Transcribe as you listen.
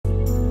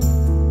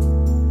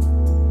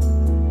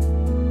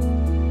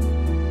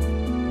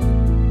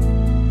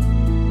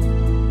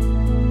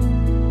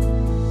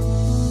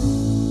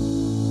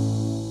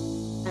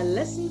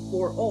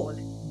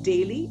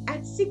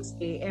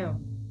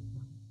a.m.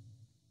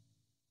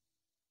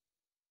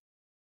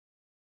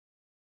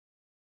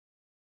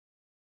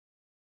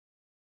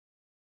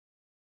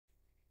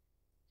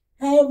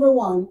 Hi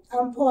everyone,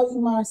 I'm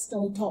Pauline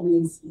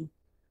Marston-Tomlinson.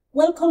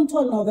 Welcome to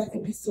another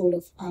episode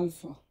of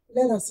ALFA.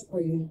 Let us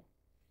pray.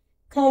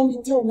 Kind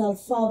eternal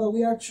Father,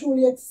 we are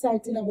truly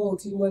excited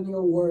about you and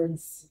your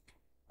words.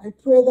 I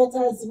pray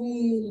that as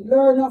we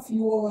learn of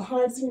you, our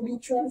hearts will be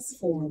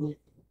transformed.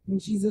 In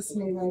Jesus'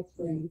 name I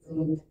pray.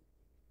 Amen.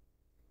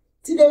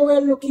 Today we're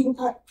looking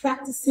at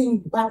practicing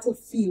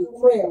battlefield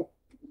prayer.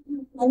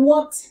 And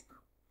what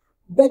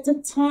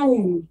better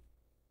time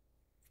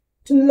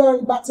to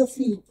learn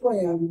battlefield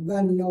prayer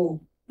than now?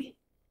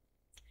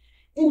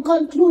 In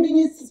concluding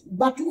his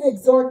battle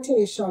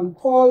exhortation,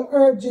 Paul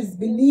urges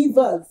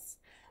believers,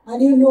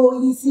 and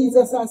he sees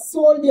us as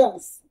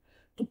soldiers,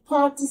 to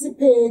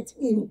participate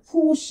in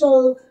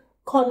crucial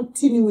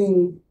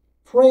continuing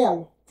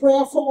prayer.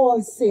 Prayer for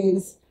all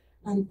saints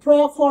and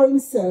prayer for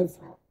himself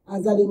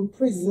as an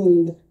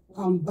imprisoned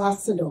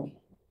ambassador.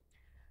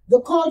 The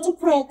call to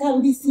prayer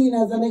can be seen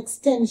as an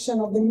extension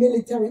of the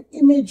military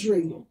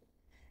imagery,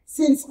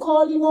 since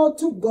calling out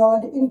to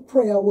God in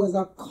prayer was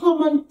a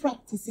common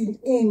practice in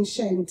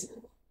ancient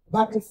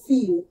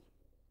battlefield.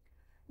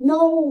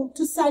 Now,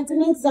 to cite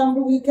an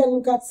example, we can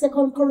look at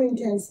 2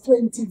 Corinthians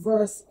 20,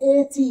 verse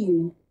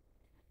 18,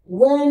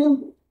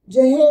 when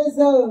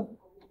Jehazel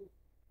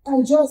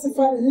and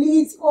Josaphat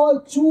leads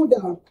all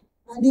Judah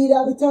and the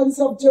inhabitants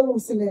of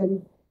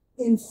Jerusalem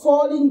in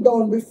falling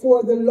down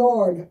before the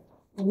Lord,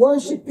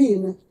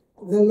 worshiping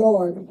the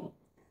Lord.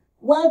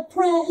 While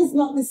prayer is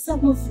not the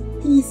seventh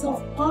piece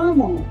of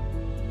armor,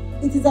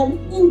 it is an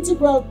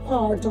integral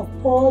part of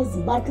Paul's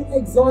battle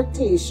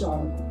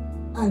exhortation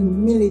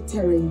and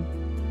military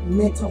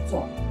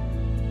metaphor.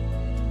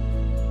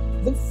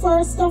 The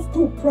first of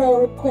two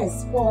prayer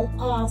requests Paul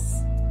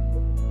asks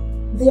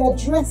the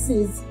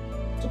addresses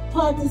to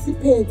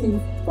participate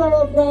in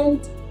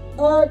fervent,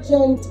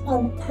 urgent,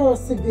 and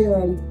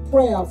persevering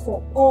prayer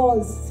for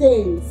all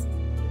saints.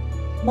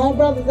 My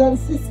brothers and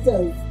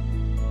sisters,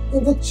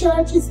 if the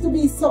church is to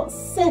be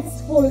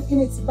successful in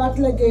its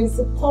battle against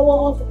the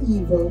power of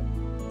evil,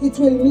 it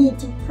will need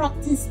to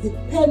practice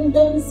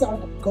dependence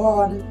on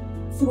God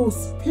through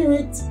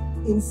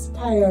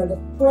Spirit-inspired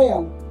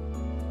prayer.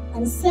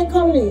 And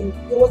secondly,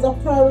 there was a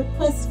prayer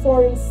request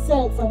for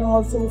himself and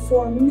also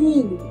for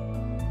me.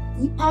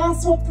 He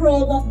asked for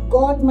prayer that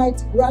God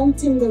might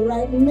grant him the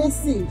right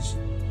message,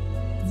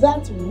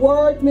 that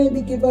word may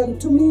be given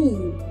to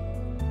me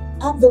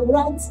at the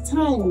right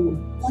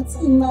time, that's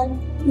in my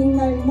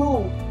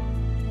mouth,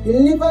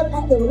 delivered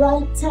at the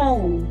right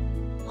time,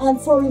 and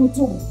for him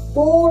to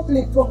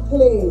boldly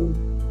proclaim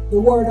the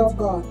word of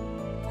God,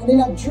 and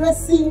in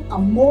addressing a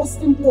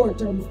most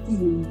important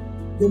theme,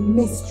 the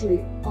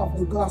mystery of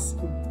the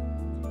gospel.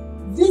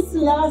 This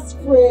last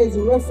phrase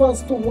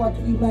refers to what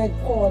we might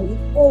call the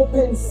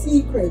open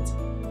secret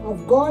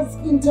of God's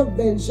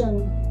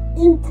intervention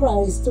in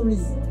Christ to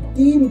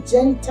redeem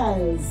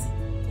Gentiles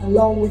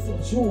along with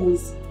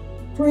Jews,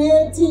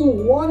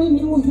 creating one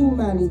new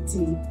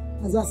humanity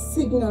as a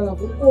signal of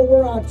the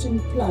overarching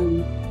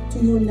plan to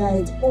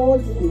unite all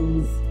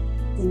things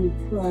in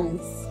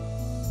Christ.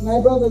 My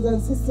brothers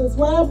and sisters,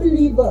 why are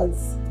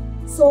believers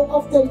so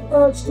often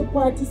urged to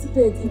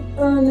participate in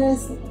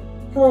earnest,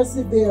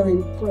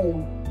 persevering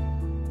prayer?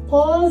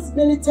 Paul's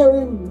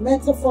military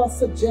metaphor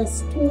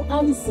suggests two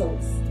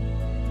answers: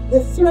 the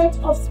threat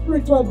of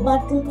spiritual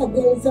battle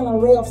against an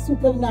array of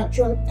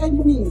supernatural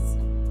enemies,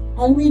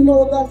 and we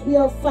know that we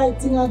are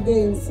fighting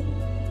against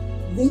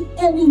the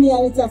enemy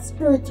and it's a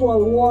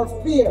spiritual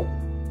warfare.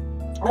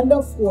 And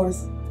of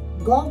course,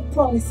 God's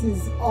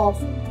promises of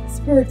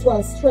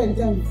spiritual strength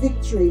and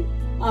victory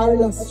are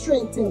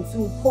illustrated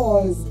through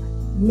Paul's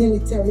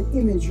military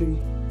imagery.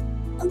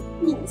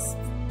 Yes,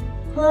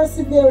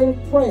 persevering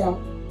prayer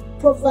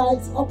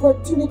provides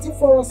opportunity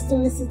for us to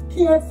listen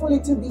carefully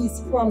to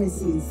these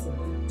promises,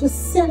 to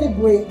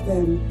celebrate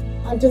them,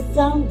 and to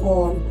thank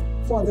God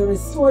for the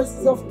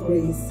resources of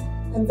grace.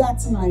 And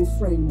that, my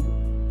friend,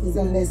 is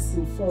a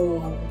lesson for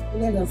all.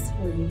 Let us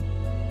pray.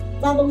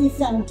 Father, we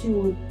thank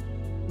you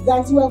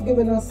that you have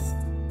given us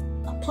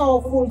a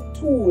powerful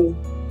tool,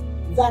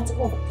 that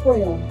of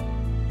prayer.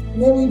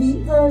 May we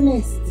be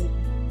earnest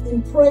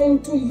in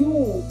praying to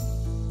you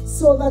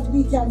so that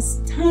we can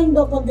stand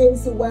up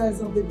against the wiles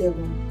of the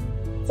devil.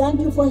 Thank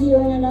you for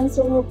hearing and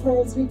answering our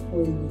prayers, we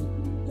pray,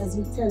 as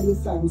we tell you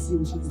thanks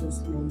in Jesus'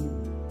 name.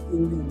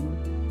 Amen.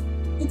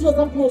 It was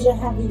a pleasure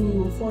having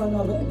you for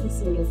another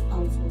episode of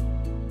ALFA.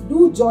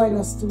 Do join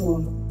us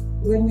tomorrow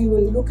when we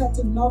will look at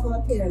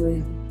another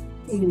area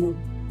in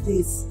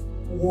this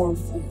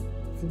warfare.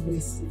 God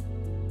bless you.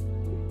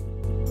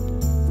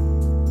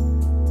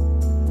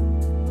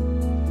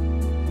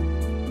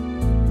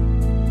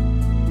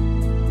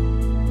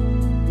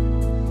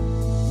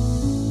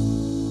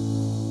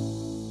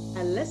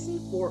 A lesson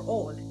for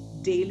all,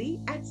 daily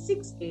at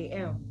 6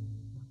 a.m.